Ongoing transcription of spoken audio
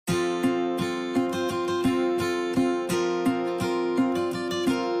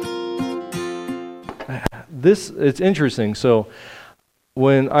it's interesting. So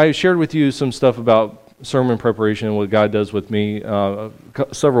when I shared with you some stuff about sermon preparation and what God does with me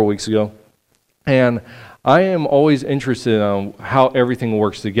several weeks ago, and I am always interested in how everything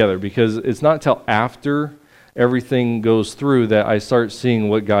works together, because it's not till after everything goes through that I start seeing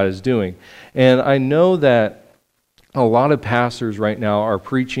what God is doing. And I know that a lot of pastors right now are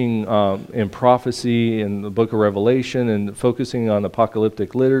preaching in prophecy in the book of Revelation and focusing on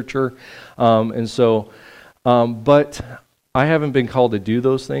apocalyptic literature. But I haven't been called to do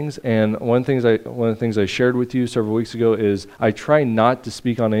those things. And one of the things I shared with you several weeks ago is I try not to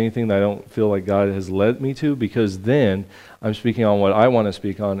speak on anything that I don't feel like God has led me to, because then I'm speaking on what I want to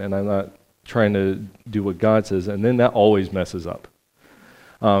speak on, and I'm not trying to do what God says, and then that always messes up.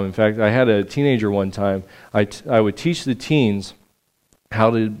 In fact, I had a teenager one time. I would teach the teens how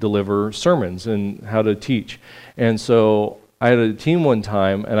to deliver sermons and how to teach. And so I had a teen one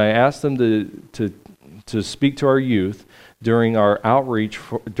time, and I asked them to speak to our youth during our outreach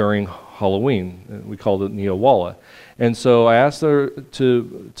during Halloween. We called it Neowalla. And so I asked her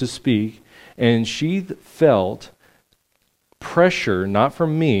to speak, and she felt pressure, not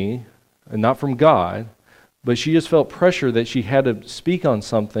from me and not from God, but she just felt pressure that she had to speak on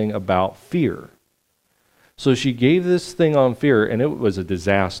something about fear. So she gave this thing on fear, and it was a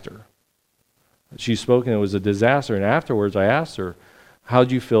disaster. She spoke, and it was a disaster. And afterwards, I asked her,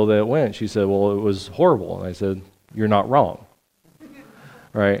 how'd you feel that it went? She said, well, it was horrible. And I said, you're not wrong.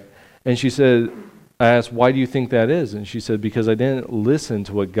 Right? And she said, I asked, why do you think that is? And she said, because I didn't listen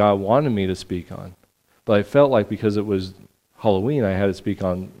to what God wanted me to speak on. But I felt like because it was Halloween, I had to speak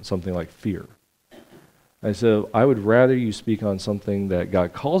on something like fear. I said, I would rather you speak on something that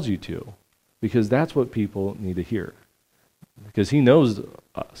God calls you to, because that's what people need to hear. Because He knows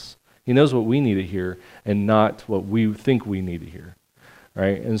us. He knows what we need to hear and not what we think we need to hear.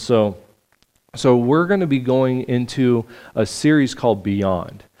 Right? And so we're going to be going into a series called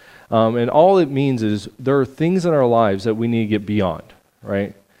Beyond. And all it means is there are things in our lives that we need to get beyond.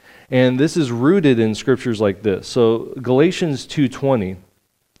 Right? And this is rooted in scriptures like this. So Galatians 2:20,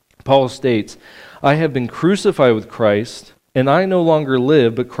 Paul states, I have been crucified with Christ, and I no longer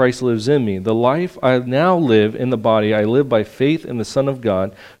live, but Christ lives in me. The life I now live in the body, I live by faith in the Son of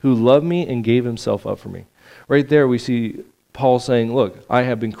God, who loved me and gave Himself up for me. Right there we see Paul saying, look, I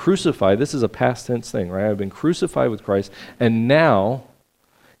have been crucified. This is a past tense thing, right? I've been crucified with Christ, and now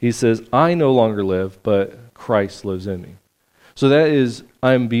he says, I no longer live, but Christ lives in me. So that is,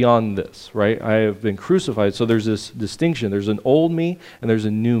 I'm beyond this, right? I have been crucified. So there's this distinction. There's an old me and there's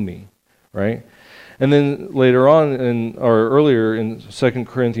a new me, right? And then later on, or earlier in 2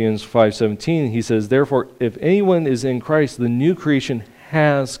 Corinthians 5:17, he says, therefore, if anyone is in Christ, the new creation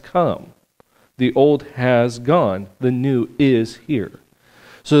has come. The old has gone. The new is here.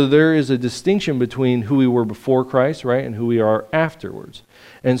 So there is a distinction between who we were before Christ, right, and who we are afterwards.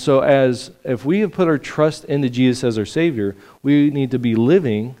 And so if we have put our trust into Jesus as our Savior, we need to be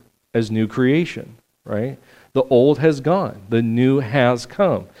living as new creation, right? The old has gone. The new has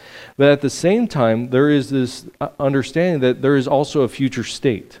come. But at the same time, there is this understanding that there is also a future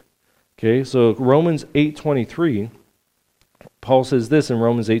state. Okay, so Romans 8:23, Paul says this in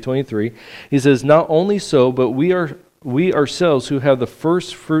Romans 8:23. He says, not only so, but we ourselves who have the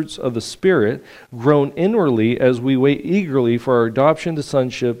first fruits of the Spirit groan inwardly as we wait eagerly for our adoption to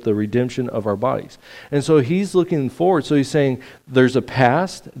sonship, the redemption of our bodies. And so he's looking forward. So he's saying there's a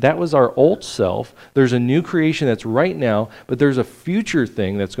past, that was our old self. There's a new creation that's right now, but there's a future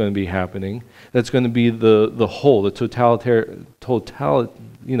thing that's going to be happening. That's going to be the whole, the the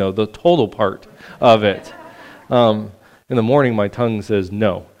total part of it. In the morning, my tongue says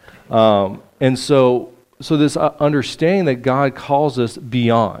no. So this understanding that God calls us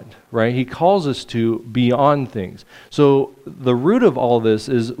beyond, right? He calls us to beyond things. So the root of all this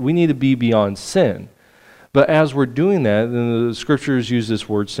is we need to be beyond sin. But as we're doing that, then the scriptures use this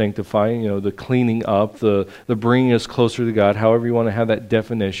word sanctifying, the cleaning up, the bringing us closer to God, however you want to have that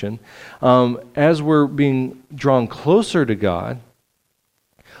definition. As we're being drawn closer to God,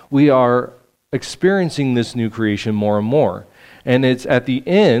 we are experiencing this new creation more and more. And it's at the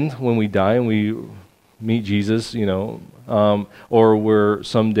end when we die and we meet Jesus, or where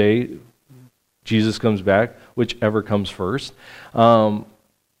someday Jesus comes back, whichever comes first.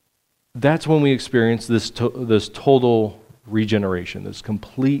 That's when we experience this total regeneration. This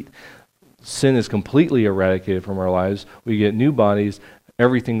complete sin is completely eradicated from our lives. We get new bodies.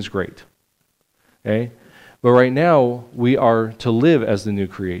 Everything's great. Okay, but right now we are to live as the new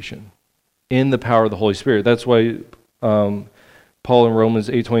creation in the power of the Holy Spirit. That's why Paul in Romans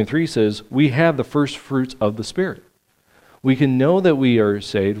 8:23 says, we have the first fruits of the Spirit. We can know that we are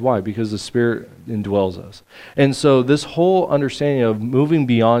saved. Why? Because the Spirit indwells us. And so this whole understanding of moving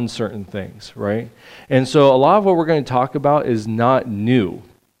beyond certain things, right? And so a lot of what we're going to talk about is not new,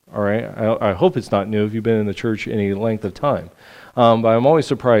 all right? I hope it's not new if you've been in the church any length of time. But I'm always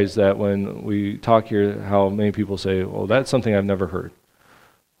surprised that when we talk here, how many people say, well, that's something I've never heard.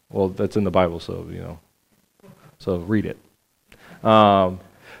 Well, that's in the Bible, so, so read it.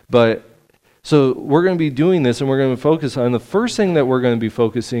 So we're going to be doing this, and we're going to focus on the first thing that we're going to be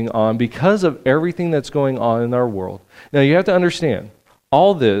focusing on because of everything that's going on in our world. Now, you have to understand,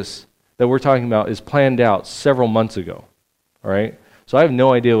 all this that we're talking about is planned out several months ago, all right? So I have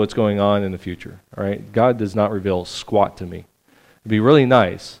no idea what's going on in the future, all right? God does not reveal squat to me. It'd be really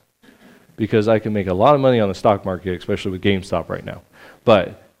nice because I can make a lot of money on the stock market, especially with GameStop right now.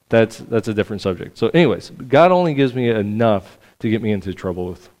 But that's a different subject. So anyways, God only gives me enough to get me into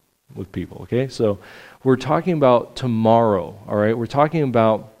trouble with people, okay? So we're talking about tomorrow, all right? We're talking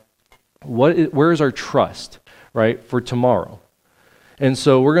about where is our trust, right, for tomorrow. And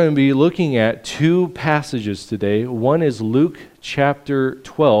so we're going to be looking at two passages today. One is Luke chapter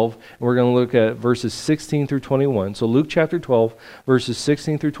 12, and we're going to look at verses 16 through 21. So Luke chapter 12, verses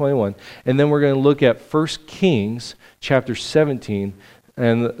 16 through 21. And then we're going to look at 1 Kings chapter 17,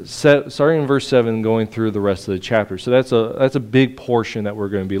 and starting in verse 7, going through the rest of the chapter. So that's a big portion that we're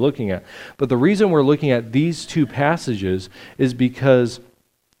going to be looking at. But the reason we're looking at these two passages is because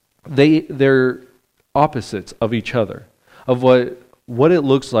they're opposites of each other, of what it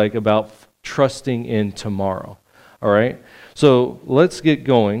looks like about trusting in tomorrow. All right? So let's get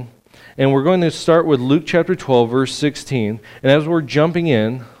going. And we're going to start with Luke chapter 12, verse 16. And as we're jumping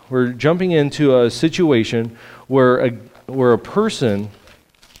into a situation where a person,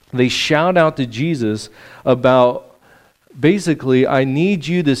 they shout out to Jesus about, basically, I need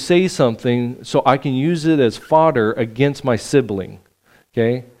you to say something so I can use it as fodder against my sibling.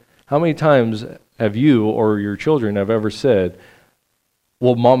 Okay? How many times have you or your children have ever said,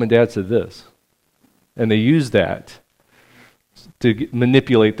 well, mom and dad said this, and they use that to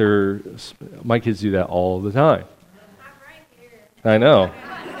manipulate my kids do that all the time. I know.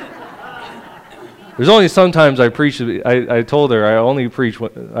 There's only sometimes I preach. I told her I only preach.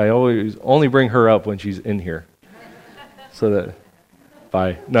 I always only bring her up when she's in here. So that,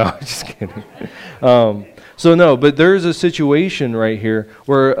 bye. No, just kidding. But there's a situation right here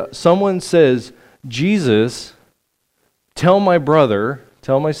where someone says, Jesus, tell my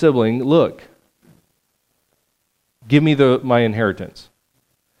sibling, look, give me my inheritance.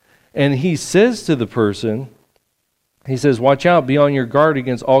 And he says to the person, he says, watch out, be on your guard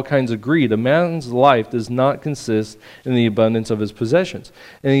against all kinds of greed. A man's life does not consist in the abundance of his possessions.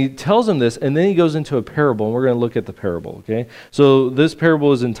 And he tells him this, and then he goes into a parable, and we're going to look at the parable, okay? So this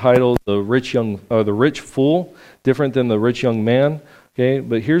parable is entitled the rich fool, different than the rich young man, okay?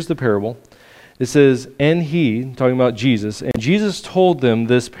 But here's the parable. It says, and he, talking about Jesus, and Jesus told them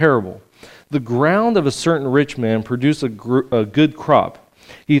this parable. The ground of a certain rich man produced a good crop.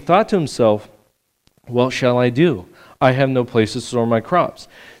 He thought to himself, what shall I do? I have no place to store my crops.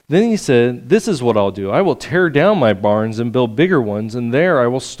 Then he said, this is what I'll do. I will tear down my barns and build bigger ones, and there I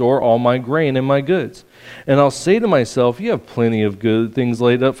will store all my grain and my goods. And I'll say to myself, you have plenty of good things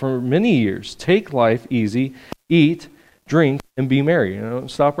laid up for many years. Take life easy, eat, drink, and be merry.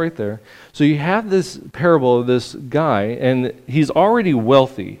 Stop right there. So you have this parable of this guy, and he's already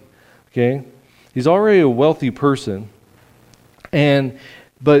wealthy, okay? He's already a wealthy person.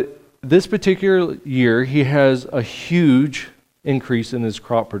 But this particular year, he has a huge increase in his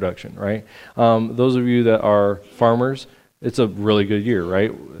crop production, right? Those of you that are farmers, it's a really good year,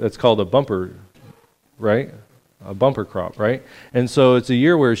 right? That's called a bumper, right? A bumper crop, right? And so it's a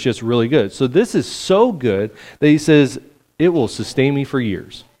year where it's just really good. So this is so good that he says, it will sustain me for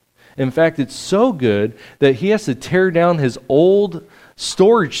years. In fact, it's so good that he has to tear down his old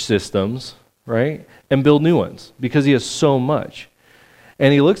storage systems, right, and build new ones because he has so much.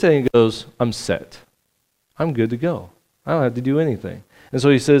 And he looks at it and goes, I'm set. I'm good to go. I don't have to do anything. And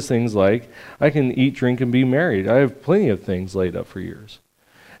so he says things like, I can eat, drink, and be married. I have plenty of things laid up for years.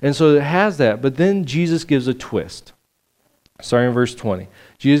 And so it has that. But then Jesus gives a twist. Starting in verse 20.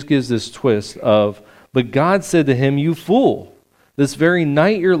 Jesus gives this twist of, but God said to him, you fool, this very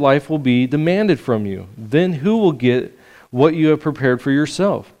night your life will be demanded from you. Then who will get what you have prepared for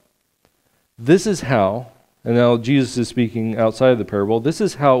yourself? This is how, and now Jesus is speaking outside of the parable, this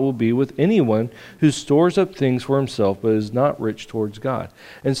is how it will be with anyone who stores up things for himself but is not rich towards God.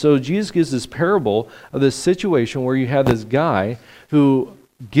 And so Jesus gives this parable of this situation where you have this guy who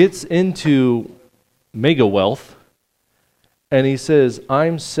gets into mega wealth, and he says,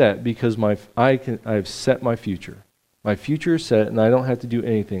 I'm set because I've set my future. My future is set, and I don't have to do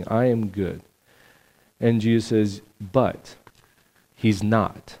anything. I am good. And Jesus says, but he's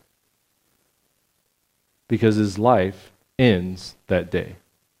not. Because his life ends that day.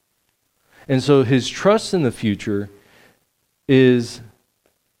 And so his trust in the future is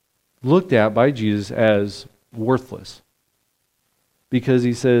looked at by Jesus as worthless. Because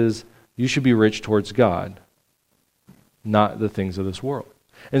he says, you should be rich towards God, not the things of this world.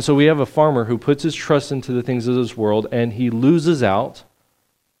 And so we have a farmer who puts his trust into the things of this world, and he loses out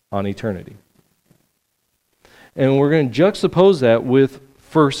on eternity. And we're going to juxtapose that with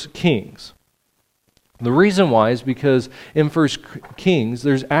 1 Kings. The reason why is because in 1 Kings,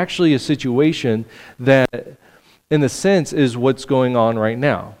 there's actually a situation that, in a sense, is what's going on right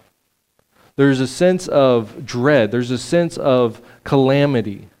now. There's a sense of dread. There's a sense of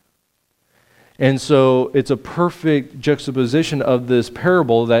calamity. And so it's a perfect juxtaposition of this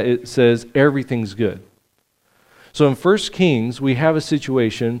parable that it says everything's good. So in 1 Kings, we have a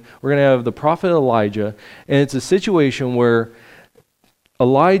situation, we're going to have the prophet Elijah, and it's a situation where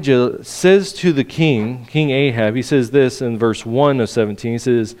Elijah says to the king, King Ahab, he says this in verse 1 of 17, he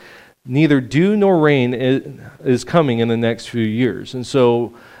says, neither dew nor rain is coming in the next few years. And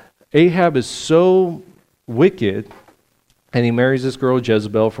so Ahab is so wicked, and he marries this girl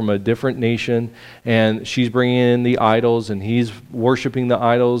Jezebel from a different nation, and she's bringing in the idols, and he's worshiping the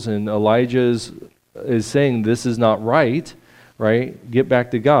idols, and Elijah is saying, this is not right? Get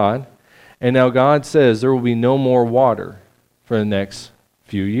back to God. And now God says there will be no more water for the next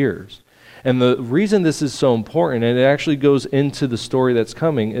few years. And the reason this is so important, and it actually goes into the story that's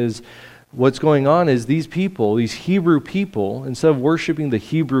coming, is what's going on is these people, these Hebrew people, instead of worshiping the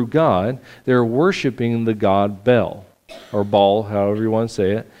Hebrew God, they're worshiping the god Bel, or Baal, however you want to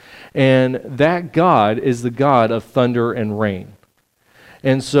say it. And that God is the God of thunder and rain.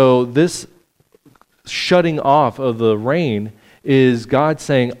 And so this shutting off of the rain is God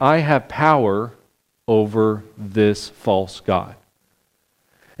saying, I have power over this false god.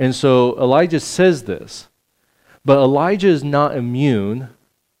 And so Elijah says this, but Elijah is not immune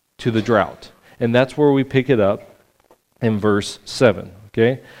to the drought. And that's where we pick it up in verse 7,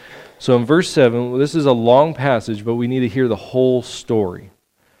 okay? So in verse 7, this is a long passage, but we need to hear the whole story.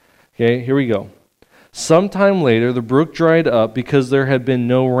 Okay, here we go. Sometime later, the brook dried up because there had been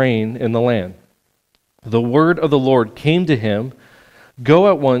no rain in the land. The word of the Lord came to him, go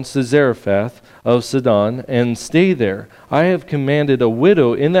at once to Zarephath of Sidon and stay there. I have commanded a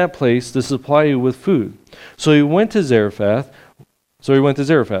widow in that place to supply you with food. So he went to Zarephath.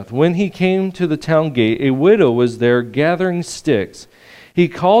 When he came to the town gate, a widow was there gathering sticks. He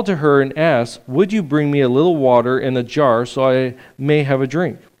called to her and asked, would you bring me a little water in a jar so I may have a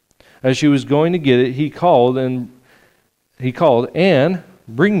drink? As she was going to get it, he called, Anne,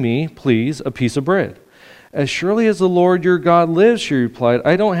 bring me, please, a piece of bread. As surely as the Lord your God lives, she replied,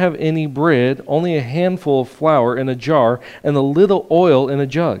 I don't have any bread, only a handful of flour in a jar and a little oil in a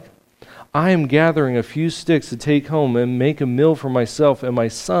jug. I am gathering a few sticks to take home and make a meal for myself and my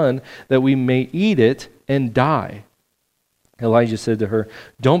son, that we may eat it and die. Elijah said to her,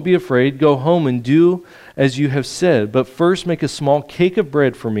 don't be afraid, go home and do as you have said, but first make a small cake of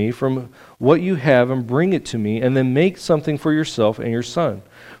bread for me from what you have and bring it to me, and then make something for yourself and your son.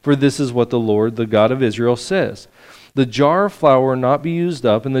 For this is what the Lord, the God of Israel, says. The jar of flour will not be used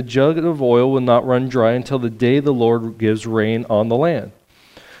up, and the jug of oil will not run dry until the day the Lord gives rain on the land.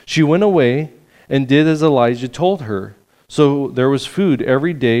 She went away and did as Elijah told her. So there was food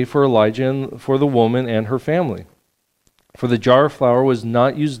every day for Elijah and for the woman and her family. For the jar of flour was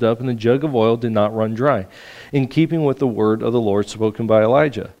not used up, and the jug of oil did not run dry, in keeping with the word of the Lord spoken by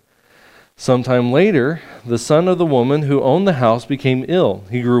Elijah. Sometime later, the son of the woman who owned the house became ill.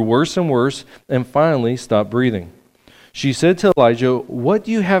 He grew worse and worse, and finally stopped breathing. She said to Elijah, what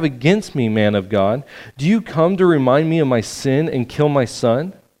do you have against me, man of God? Do you come to remind me of my sin and kill my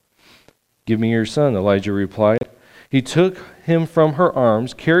son? Give me your son, Elijah replied. He took him from her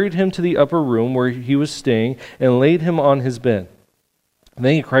arms, carried him to the upper room where he was staying, and laid him on his bed.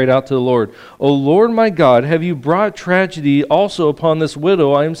 Then he cried out to the Lord, O Lord my God, have you brought tragedy also upon this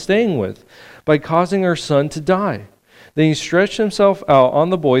widow I am staying with, by causing her son to die? Then he stretched himself out on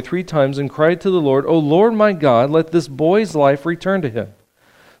the boy 3 times and cried to the Lord, O Lord my God, let this boy's life return to him.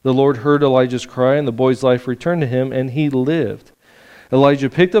 The Lord heard Elijah's cry, and the boy's life returned to him, and he lived. Elijah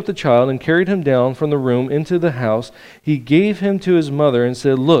picked up the child and carried him down from the room into the house. He gave him to his mother and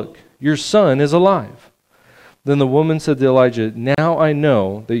said, Look, your son is alive. Then the woman said to Elijah, Now I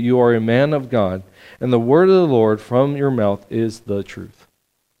know that you are a man of God, and the word of the Lord from your mouth is the truth.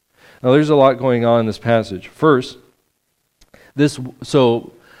 Now there's a lot going on in this passage. First,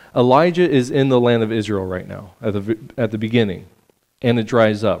 Elijah is in the land of Israel right now at the beginning, and it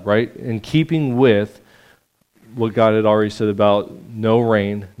dries up, right? In keeping with what God had already said about no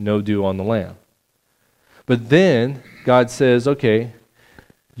rain, no dew on the land. But then God says, okay,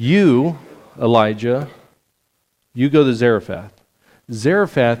 you, Elijah, you go to Zarephath.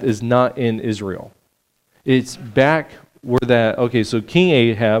 Zarephath is not in Israel. It's back where so King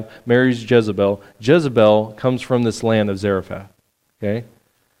Ahab marries Jezebel. Jezebel comes from this land of Zarephath, okay?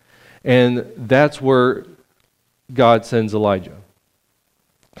 And that's where God sends Elijah.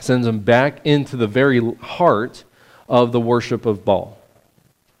 Sends him back into the very heart of the worship of Baal,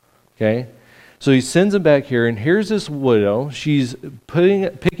 okay? So he sends him back here, and here's this widow. She's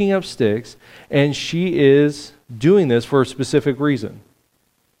picking up sticks, and she is doing this for a specific reason.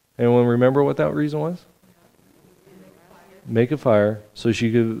 Anyone remember what that reason was? Make a fire so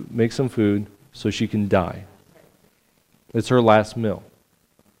she could make some food so she can die. It's her last meal.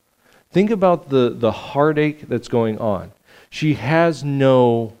 Think about the heartache that's going on. She has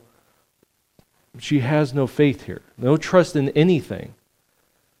no faith here, no trust in anything.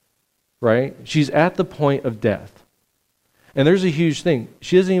 Right? She's at the point of death. And there's a huge thing.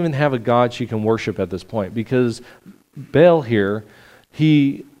 She doesn't even have a God she can worship at this point, because Baal here,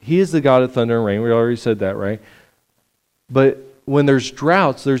 he is the God of thunder and rain. We already said that, right? But when there's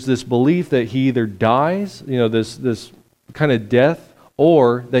droughts, there's this belief that he either dies, this kind of death,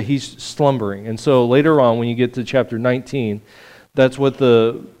 or that he's slumbering. And so later on, when you get to chapter 19, that's what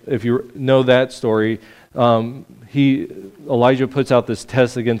if you know that story, Elijah puts out this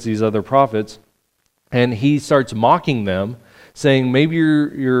test against these other prophets, and he starts mocking them, saying, maybe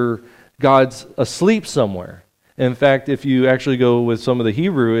your God's asleep somewhere. In fact, if you actually go with some of the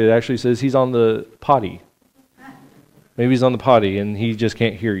Hebrew, it actually says he's on the potty. Maybe he's on the potty and he just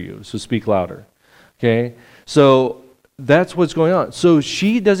can't hear you, so speak louder. Okay? So that's what's going on. So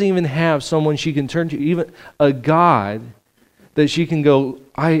she doesn't even have someone she can turn to, even a God that she can go,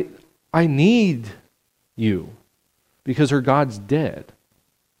 I need you, because her God's dead.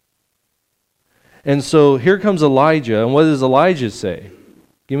 And so here comes Elijah, and what does Elijah say?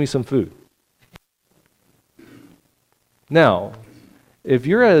 Give me some food. Now, if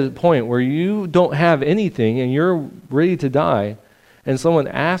you're at a point where you don't have anything and you're ready to die, and someone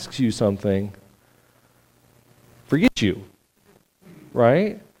asks you something, forget you,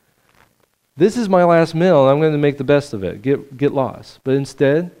 right? This is my last meal, and I'm going to make the best of it. Get lost. But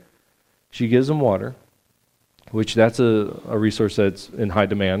instead, she gives him water, which that's a resource that's in high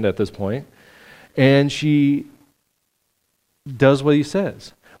demand at this point. And she does what he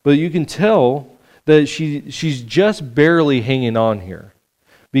says. But you can tell that she's just barely hanging on here,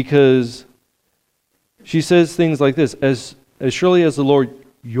 because she says things like this, as surely as the Lord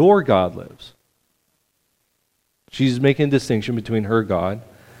your God lives. She's making a distinction between her God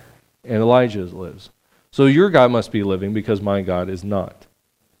and Elijah's lives. So your God must be living, because my God is not.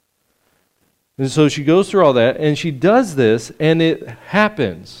 And so she goes through all that, and she does this, and it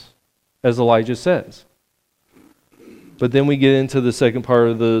happens as Elijah says. But then we get into the second part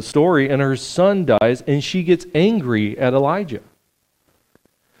of the story, and her son dies, and she gets angry at Elijah.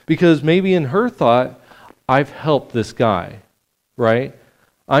 Because maybe in her thought, I've helped this guy, right?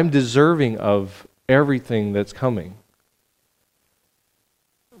 I'm deserving of everything that's coming.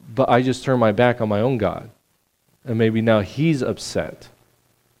 But I just turned my back on my own God. And maybe now he's upset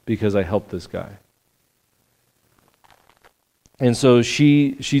because I helped this guy. And so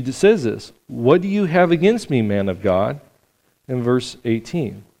she says this, what do you have against me, man of God? In verse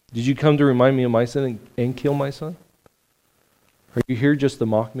 18. Did you come to remind me of my sin and kill my son? Are you here just to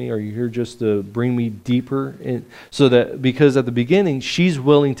mock me? Are you here just to bring me deeper in? Because at the beginning, she's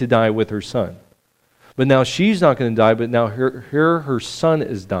willing to die with her son. But now she's not going to die, but now her son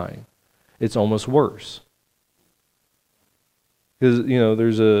is dying. It's almost worse. Because,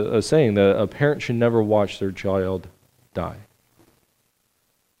 there's a saying that a parent should never watch their child die.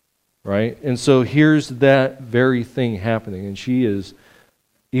 Right? And so here's that very thing happening. And she is,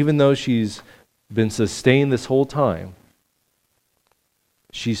 even though she's been sustained this whole time,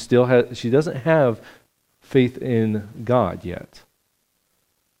 she doesn't have faith in God yet.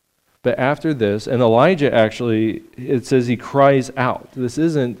 But after this, and Elijah actually, it says he cries out. This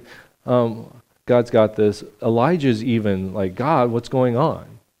isn't, God's got this. Elijah's even like, God, what's going on?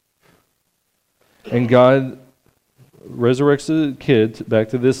 And God resurrects the kid back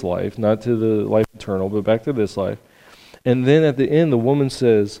to this life, not to the life eternal, but back to this life. And then at the end, the woman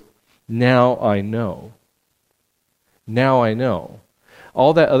says, now I know. Now I know.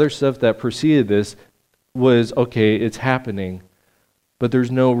 All that other stuff that preceded this was, okay, it's happening, but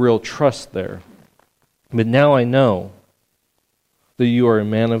there's no real trust there. But now I know. that you are a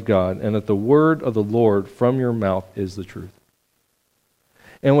man of God, and that the word of the Lord from your mouth is the truth.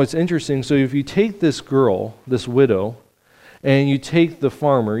 And what's interesting, so if you take this girl, this widow, and you take the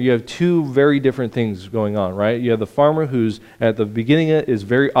farmer, you have two very different things going on, right? You have the farmer who's at the beginning is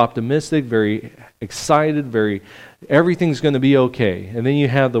very optimistic, very excited, everything's going to be okay. And then you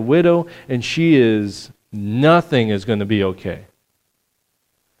have the widow, and nothing is going to be okay.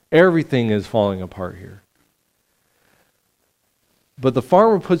 Everything is falling apart here. But the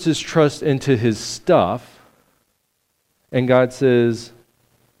farmer puts his trust into his stuff, and God says,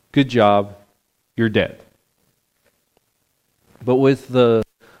 good job, you're dead. But with the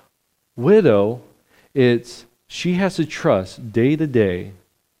widow, she has to trust day to day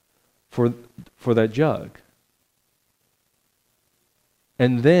for that jug.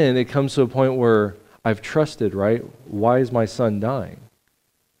 And then it comes to a point where I've trusted, right? Why is my son dying?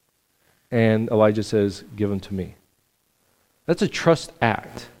 And Elijah says, give him to me. That's a trust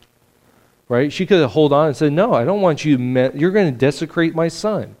act, right? She could have held on and said, no, I don't want you, you're going to desecrate my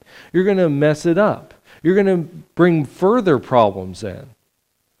son. You're going to mess it up. You're going to bring further problems in.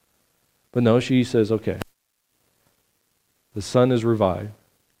 But no, she says, okay. The son is revived.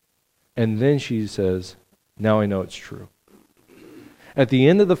 And then she says, now I know it's true. At the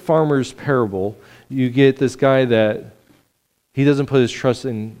end of the farmer's parable, you get this guy that he doesn't put his trust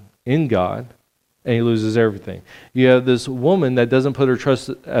in God, and he loses everything. You have this woman that doesn't put her trust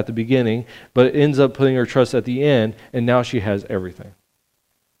at the beginning, but ends up putting her trust at the end, and now she has everything.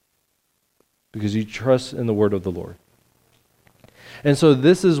 Because you trust in the word of the Lord. And so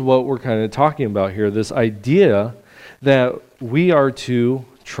this is what we're kind of talking about here, this idea that we are to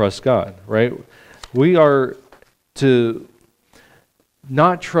trust God, right? We are to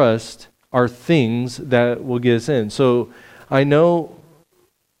not trust our things that will get us in. So I know,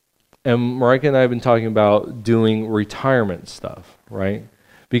 and Marika and I have been talking about doing retirement stuff, right?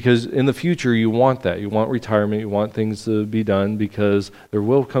 Because in the future you want that. You want retirement, you want things to be done, because there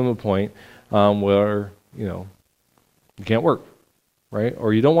will come a point where, you can't work, right?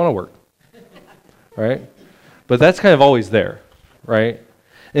 Or you don't want to work, right? But that's kind of always there, right?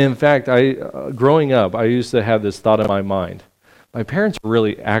 And in fact, growing up, I used to have this thought in my mind. My parents are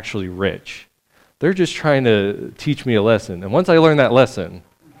really actually rich. They're just trying to teach me a lesson. And once I learn that lesson,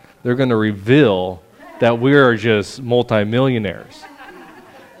 they're going to reveal that we are just multimillionaires.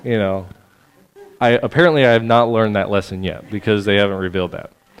 Apparently I have not learned that lesson yet, because they haven't revealed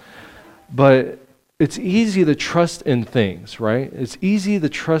that. But it's easy to trust in things, right? It's easy to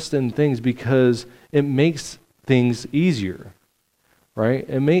trust in things because it makes things easier, right?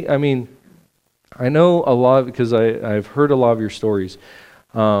 I know a lot because I've heard a lot of your stories,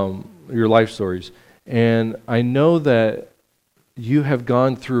 your life stories, and I know that you have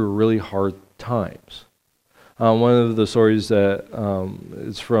gone through really hard times. One of the stories that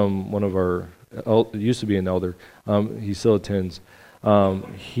is from one of our, used to be an elder, he still attends.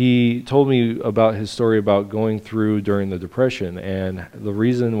 He told me about his story about going through during the Depression, and the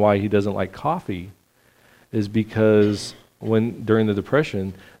reason why he doesn't like coffee is because during the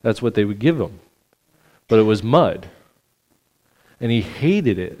Depression, that's what they would give him. But it was mud. And he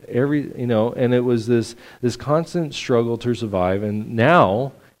hated it and it was this constant struggle to survive, and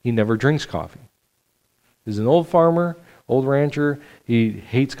now he never drinks coffee. He's an old farmer, old rancher, he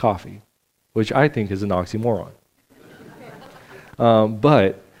hates coffee, which I think is an oxymoron.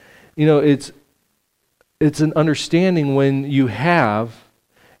 But it's an understanding when you have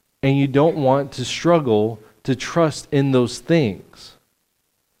and you don't want to struggle to trust in those things.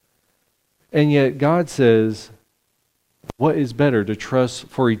 And yet God says, what is better, to trust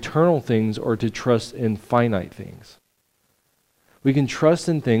for eternal things or to trust in finite things? We can trust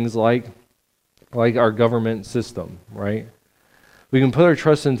in things like our government system, right? We can put our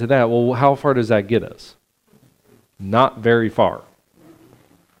trust into that. Well, how far does that get us? Not very far.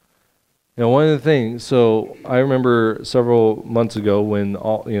 One of the things, so I remember several months ago when,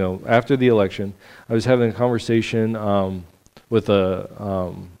 after the election, I was having a conversation with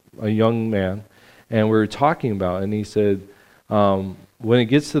a young man, and we were talking about it, and he said, when it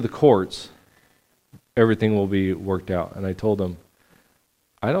gets to the courts, everything will be worked out. And I told him,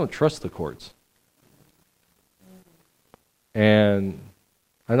 I don't trust the courts. And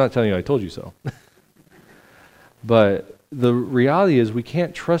I'm not telling you I told you so. But the reality is we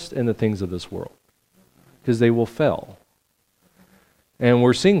can't trust in the things of this world because they will fail. And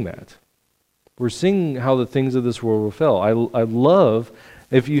we're seeing that. We're seeing how the things of this world will fail. I love,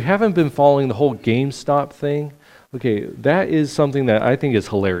 if you haven't been following the whole GameStop thing, okay, that is something that I think is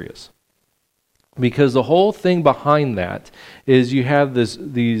hilarious. Because the whole thing behind that is you have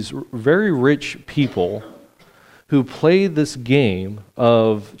these very rich people who play this game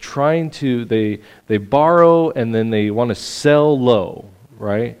of trying to, they borrow and then they want to sell low,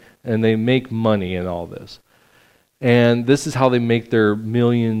 right? And they make money in all this. And this is how they make their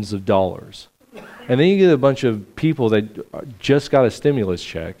millions of dollars. And then you get a bunch of people that just got a stimulus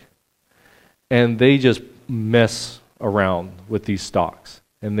check, and they just mess around with these stocks.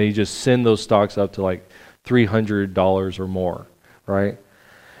 And they just send those stocks up to like $300 or more, right?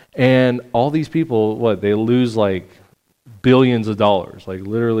 And all these people, they lose like billions of dollars. Like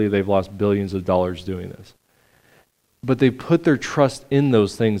literally they've lost billions of dollars doing this. But they put their trust in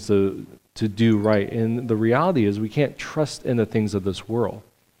those things to do right. And the reality is we can't trust in the things of this world.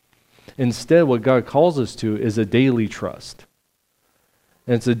 Instead, what God calls us to is a daily trust.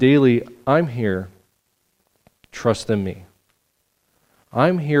 And it's a daily, I'm here, trust in me.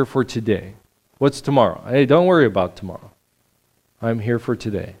 I'm here for today. What's tomorrow? Hey, don't worry about tomorrow. I'm here for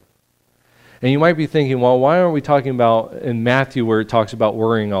today. And you might be thinking, well, why aren't we talking about in Matthew where it talks about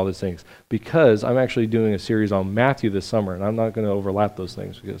worrying all these things? Because I'm actually doing a series on Matthew this summer, and I'm not going to overlap those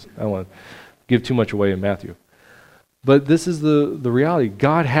things because I don't want to give too much away in Matthew. But this is the reality.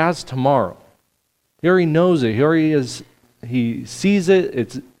 God has tomorrow. He already knows it. He sees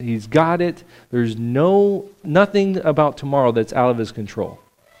it. He's got it. There's nothing about tomorrow that's out of his control.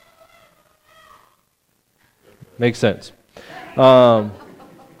 Makes sense.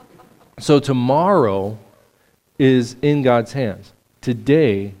 So tomorrow is in God's hands.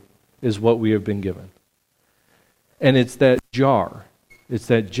 Today is what we have been given. And it's that jar. It's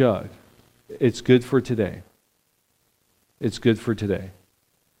that jug. It's good for today. It's good for today.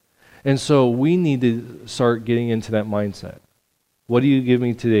 And so we need to start getting into that mindset. What do you give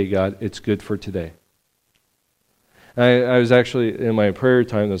me today, God? It's good for today. I was actually, in my prayer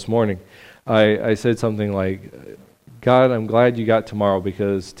time this morning, I said something like, God, I'm glad you got tomorrow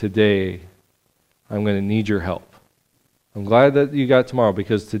because today I'm going to need your help. I'm glad that you got tomorrow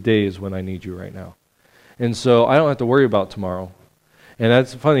because today is when I need you right now. And so I don't have to worry about tomorrow. And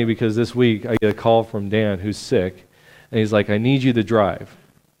that's funny because this week I get a call from Dan who's sick, and he's like, I need you to drive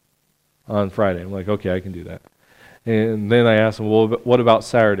on Friday. I'm like, okay, I can do that. And then I asked him, well, what about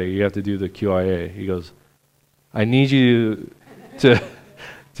Saturday? You have to do the QIA. He goes, I need you to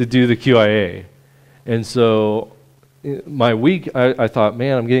do the QIA. And so my week, I thought,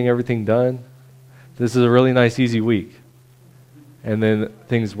 man, I'm getting everything done. This is a really nice, easy week. And then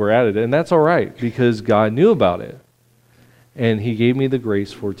things were added. And that's all right because God knew about it. And he gave me the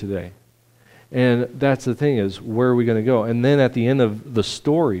grace for today. And that's the thing is, where are we going to go? And then at the end of the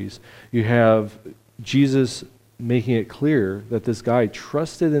stories, you have Jesus making it clear that this guy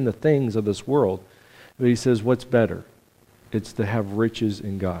trusted in the things of this world. But he says, what's better? It's to have riches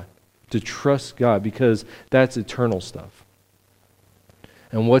in God. To trust God, because that's eternal stuff.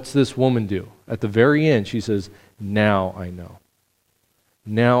 And what's this woman do? At the very end, she says, now I know.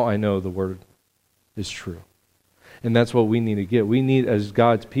 Now I know the word is true. And that's what we need to get. We need, as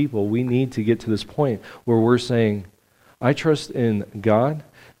God's people, we need to get to this point where we're saying, I trust in God.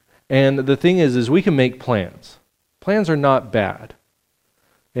 And the thing is we can make plans. Plans are not bad.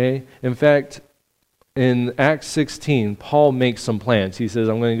 Okay? In fact, in Acts 16, Paul makes some plans. He says,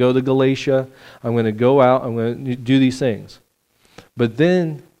 I'm going to go to Galatia. I'm going to go out. I'm going to do these things. But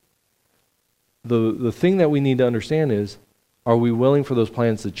then the thing that we need to understand is, are we willing for those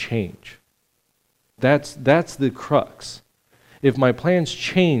plans to change? That's the crux. If my plans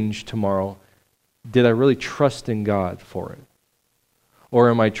change tomorrow, did I really trust in God for it? Or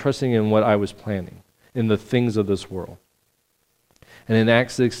am I trusting in what I was planning, in the things of this world? And in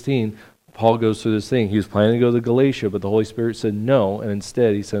Acts 16, Paul goes through this thing. He was planning to go to Galatia, but the Holy Spirit said no, and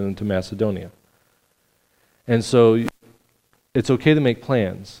instead he sent him to Macedonia. And so it's okay to make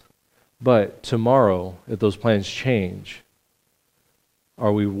plans, but tomorrow, if those plans change,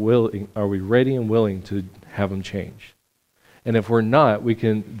 are we ready and willing to have them change? And if we're not,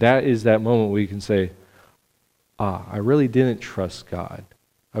 that is that moment where we can say, I really didn't trust God.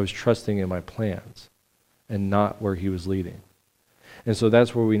 I was trusting in my plans and not where he was leading. And so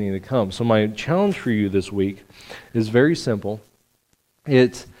that's where we need to come. So my challenge for you this week is very simple.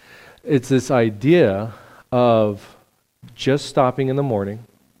 It's this idea of just stopping in the morning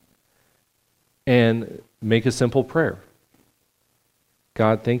and make a simple prayer.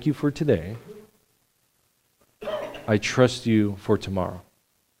 God, thank you for today. I trust you for tomorrow.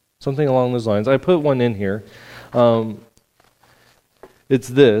 Something along those lines. I put one in here. It's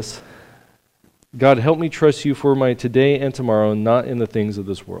this. God, help me trust you for my today and tomorrow, not in the things of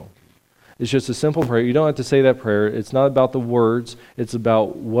this world. It's just a simple prayer. You don't have to say that prayer. It's not about the words. It's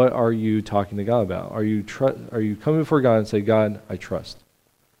about what are you talking to God about. Are you coming before God and say, God, I trust.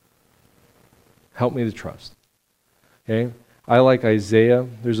 Help me to trust. Okay? I like Isaiah.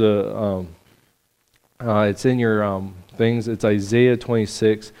 There's it's in your things. It's Isaiah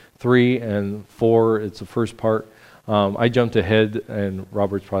 26, 3 and 4. It's the first part. I jumped ahead, and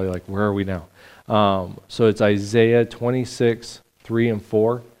Robert's probably like, where are we now? So it's Isaiah 26, 3 and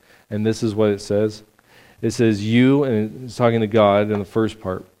 4. And this is what it says. It says, you, and it's talking to God in the first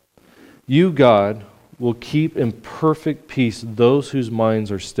part. You, God, will keep in perfect peace those whose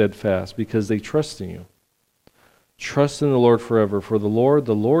minds are steadfast because they trust in you. Trust in the Lord forever, for the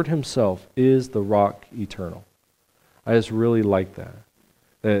Lord himself is the rock eternal. I just really like that.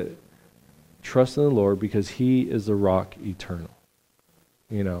 That trust in the Lord because he is the rock eternal.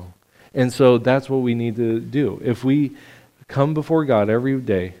 You know. And so that's what we need to do. If we come before God every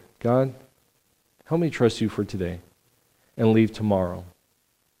day, God, help me trust you for today and leave tomorrow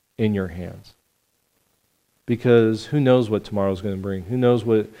in your hands. Because who knows what tomorrow is going to bring? Who knows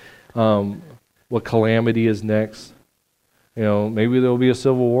what calamity is next? You know, maybe there will be a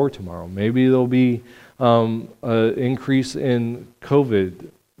civil war tomorrow. Maybe there will be an increase in COVID,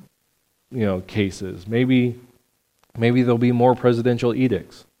 cases. Maybe there'll be more presidential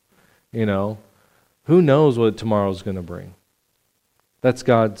edicts. You know, who knows what tomorrow is going to bring? That's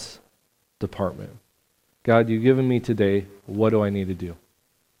God's department. God, you've given me today. What do I need to do?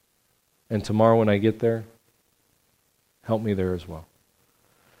 And tomorrow when I get there, help me there as well.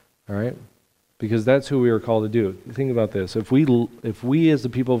 All right? Because that's who we are called to do. Think about this. If we as the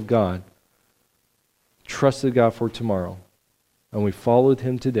people of God trusted God for tomorrow and we followed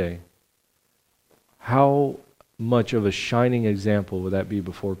him today, how much of a shining example would that be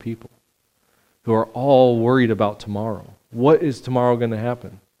before people who are all worried about tomorrow? What is tomorrow going to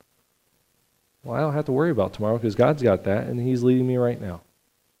happen? Well, I don't have to worry about tomorrow because God's got that and he's leading me right now.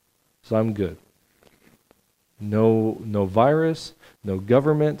 So I'm good. No virus, no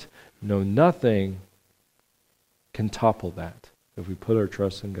government, no nothing can topple that if we put our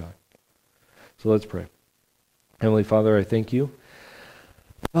trust in God. So let's pray. Heavenly Father, I thank you.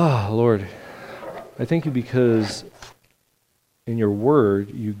 Lord, I thank you because in your word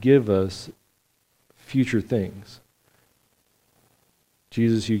you give us future things.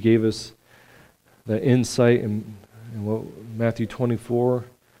 Jesus, you gave us the insight in what Matthew 24.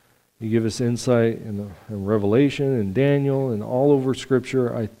 You give us insight in Revelation and Daniel and all over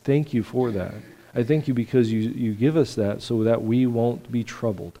Scripture. I thank you for that. I thank you because you give us that so that we won't be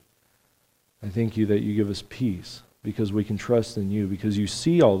troubled. I thank you that you give us peace because we can trust in you, because you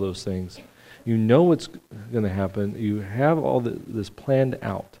see all those things. You know what's going to happen. You have all this planned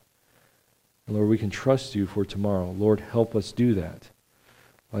out. And Lord, we can trust you for tomorrow. Lord, help us do that.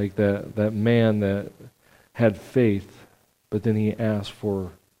 Like that man that had faith, but then he asked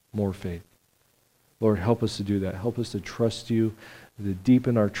for more faith. Lord, help us to do that. Help us to trust you, to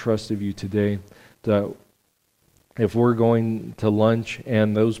deepen our trust of you today. That if we're going to lunch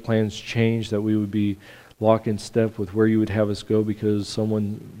and those plans change, that we would be lock in step with where you would have us go because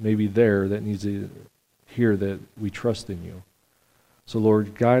someone may be there that needs to hear that we trust in you. So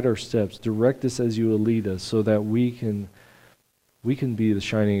Lord, guide our steps. Direct us as you will lead us so that we can be the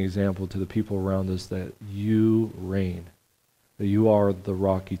shining example to the people around us that you reign, that you are the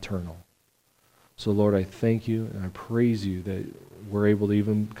rock eternal. So Lord, I thank you and I praise you that we're able to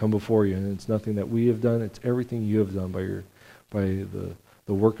even come before you. And it's nothing that we have done, it's everything you have done by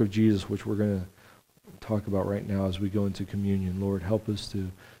the work of Jesus, which we're going to talk about right now as we go into communion. Lord, help us to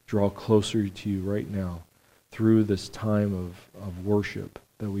draw closer to you right now through this time of worship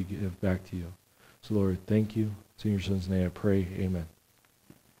that we give back to you. So Lord, thank you. It's in your son's name I pray. Amen.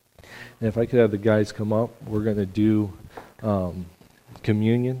 And if I could have the guys come up, we're going to do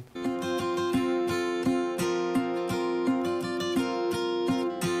communion.